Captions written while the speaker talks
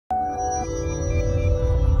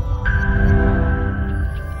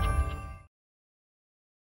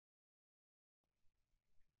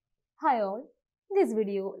Hi all, in this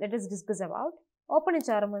video let us discuss about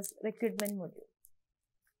OpenHRMS recruitment module.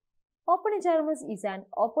 OpenHRMS is an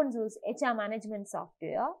open source HR management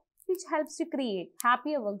software which helps to create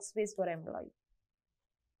happier workspace for employees.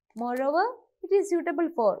 Moreover, it is suitable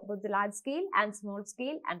for both the large scale and small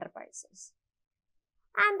scale enterprises.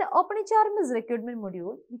 And the OpenHRMS recruitment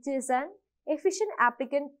module, which is an efficient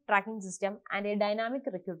applicant tracking system and a dynamic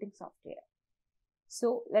recruiting software.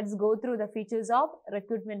 So let's go through the features of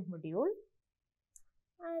recruitment module.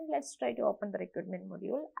 And let's try to open the recruitment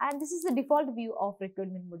module. And this is the default view of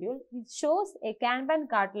recruitment module, which shows a Kanban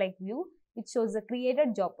card-like view, which shows the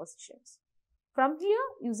created job positions. From here,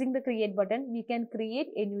 using the create button, we can create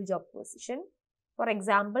a new job position. For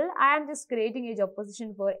example, I am just creating a job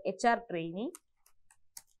position for HR trainee.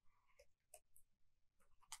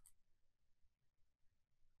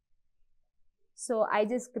 So I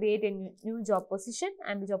just create a new job position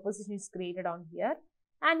and the job position is created on here.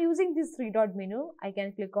 And using this three-dot menu, I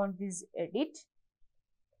can click on this edit.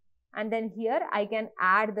 And then here I can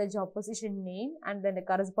add the job position name and then the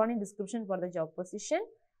corresponding description for the job position.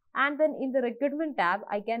 And then in the recruitment tab,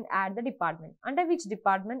 I can add the department. Under which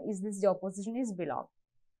department is this job position is belong.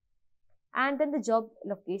 And then the job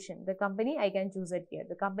location, the company I can choose it here.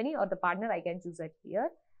 The company or the partner I can choose it here.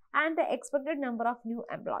 And the expected number of new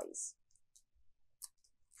employees.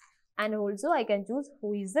 And also I can choose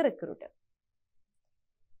who is the recruiter.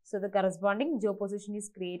 So the corresponding job position is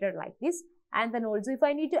created like this. And then also if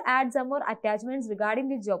I need to add some more attachments regarding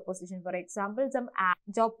the job position, for example, some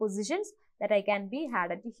job positions that I can be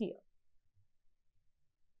added here.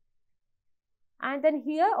 And then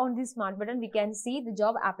here on this smart button, we can see the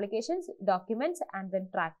job applications, documents, and then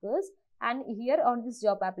trackers. And here on this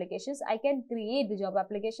job applications, I can create the job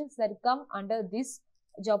applications that come under this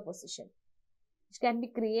job position, which can be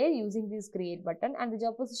created using this create button. And the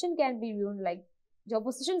job position can be viewed like job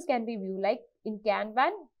positions can be viewed like in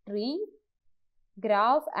Kanban, tree,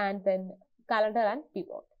 graph, and then calendar and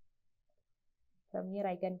pivot. From here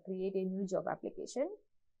I can create a new job application.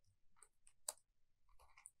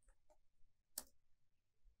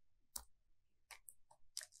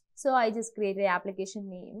 So I just create an application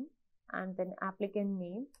name and then applicant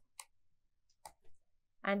name.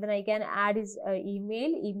 And then I can add his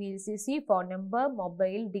email CC, phone number,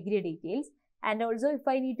 mobile, degree details. And also if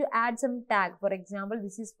I need to add some tag, for example,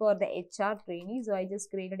 this is for the HR trainee. So I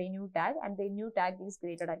just created a new tag and the new tag is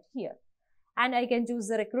created at here. And I can choose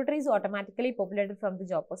the recruiter is automatically populated from the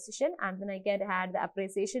job position. And then I can add the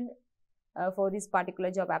appreciation for this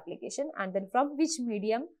particular job application. And then from which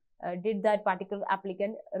medium did that particular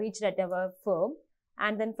applicant reach at our firm.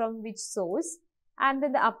 And then from which source. And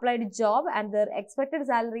then the applied job and the expected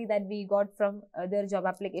salary that we got from their job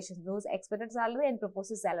application. Those expected salary and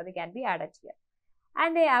proposed salary can be added here.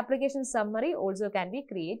 And the application summary also can be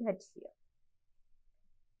created here.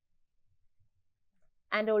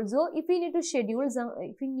 And also, if we need to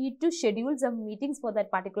schedule some meetings for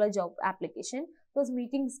that particular job application, those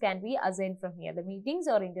meetings can be assigned from here. The meetings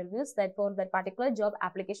or interviews that for that particular job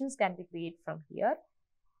applications can be created from here.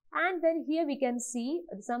 And then here we can see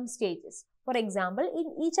some stages. For example,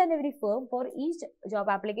 in each and every firm, for each job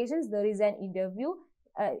applications, there is an interview,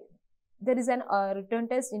 there is an return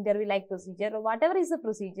test interview like procedure. Whatever is the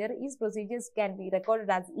procedure, each procedures can be recorded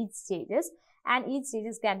as each stages and each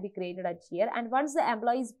stages can be created at here. And once the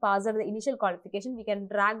employees pass the initial qualification, we can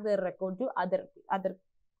drag the record to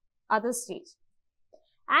other stage.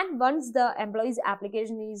 And once the employee's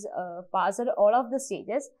application is passed all of the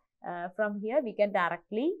stages, from here we can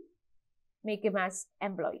directly make him as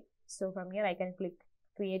employee. So from here I can click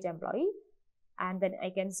create employee and then I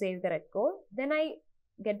can save the record. Then I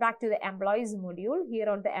get back to the employees module. Here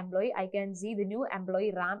on the employee I can see the new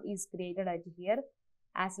employee RAM is created at here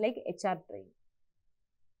as like HR trainee.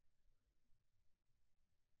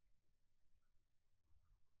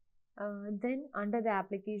 Then under the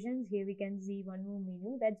applications, here we can see one more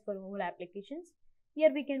menu, that's for all applications. Here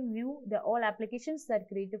we can view all applications that are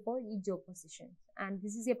created for each job position. And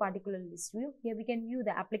this is a particular list view. Here we can view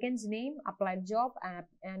the applicant's name, applied job,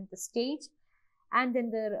 and the stage, and then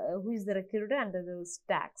who is the recruiter under those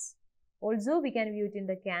tags. Also, we can view it in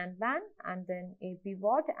the Kanban and then a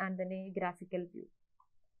pivot and then a graphical view.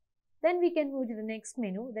 Then we can move to the next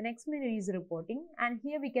menu. The next menu is reporting, and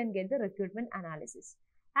here we can get the recruitment analysis,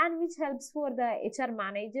 and which helps for the HR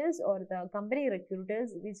managers or the company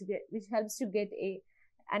recruiters, which helps to get a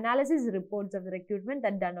analysis reports of the recruitment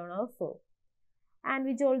that done on our firm, and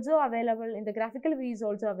which also available in the graphical view is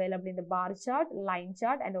also available in the bar chart, line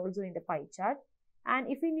chart, and also in the pie chart.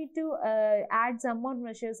 And if we need to add some more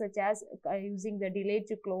measures such as using the delay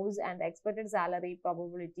to close and the expected salary,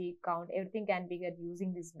 probability, count, everything can be get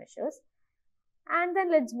using these measures. And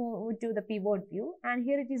then let's move to the pivot view, and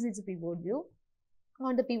here it is, its pivot view.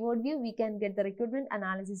 On the pivot view, we can get the recruitment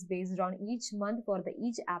analysis based on each month for the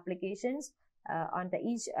each applications, on the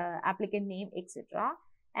each applicant name, etc.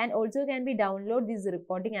 And also can be download this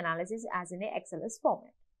reporting analysis as in a XLS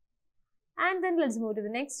format. And then let's move to the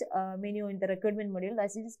next menu in the recruitment module,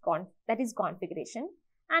 that is configuration.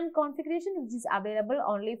 And configuration, which is available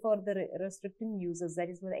only for the restricted users, that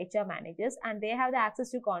is for the HR managers, and they have the access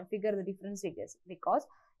to configure the different stages, because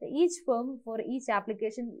each firm for each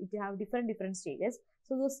application it have different stages.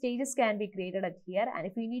 So those stages can be created at here, and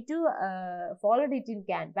if we need to follow it in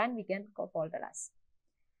Kanban, we can follow it as.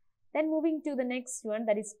 Then moving to the next one,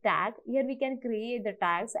 that is tag. Here we can create the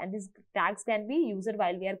tags, and these tags can be used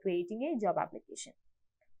while we are creating a job application.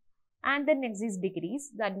 And then next is degrees.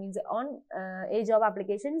 That means on a job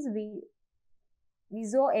applications, we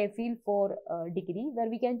show a field for degree, where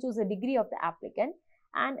we can choose a degree of the applicant,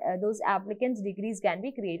 and those applicants' degrees can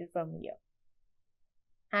be created from here.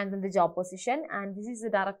 And then the job position, and this is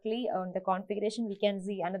directly on the configuration. We can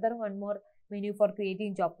see another one more menu for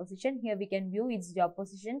creating job position. Here we can view its job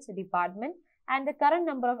positions, department, and the current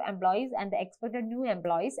number of employees, and the expected new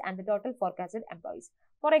employees, and the total forecasted employees.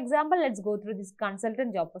 For example, let's go through this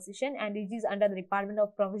consultant job position, and it is under the Department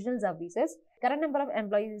of Professional Services. Current number of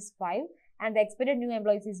employees is 5, and the expected new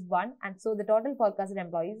employees is 1, and so the total forecasted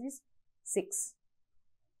employees is 6.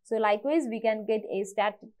 So likewise, we can get a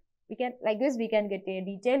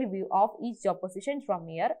detailed view of each job position from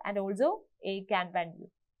here, and also a Kanban view.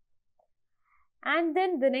 And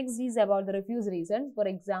then the next is about the refuse reasons. For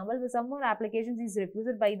example, the some more applications is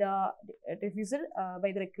refused by the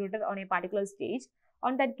recruiter on a particular stage.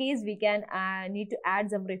 On that case, we can need to add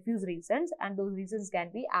some refuse reasons, and those reasons can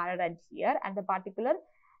be added at here. And the particular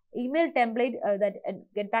email template that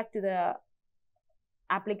get back to the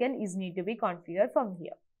applicant is need to be configured from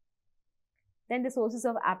here. Then the sources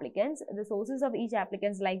of applicants. The sources of each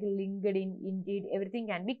applicants like LinkedIn, Indeed, everything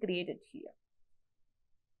can be created here.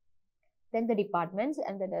 Then the departments,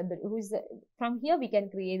 and then from here we can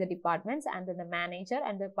create the departments, and then the manager,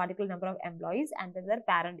 and the particular number of employees, and then the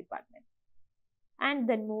parent department. And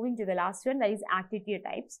then moving to the last one, that is activity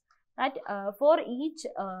types. That for each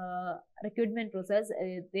recruitment process,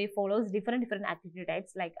 they follows different activity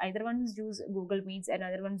types. Like either ones use Google Meets, and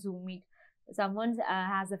other ones Zoom Meet. Someone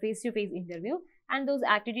has a face-to-face interview, and those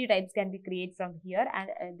activity types can be created from here,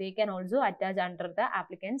 and they can also attach under the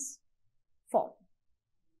applicant's form.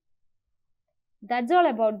 That's all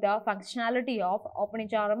about the functionality of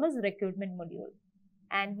Hrms recruitment module,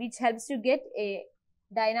 and which helps to get a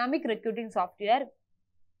dynamic recruiting software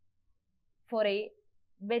for a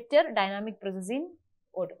better dynamic process in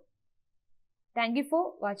Odoo. Thank you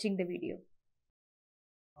for watching the video.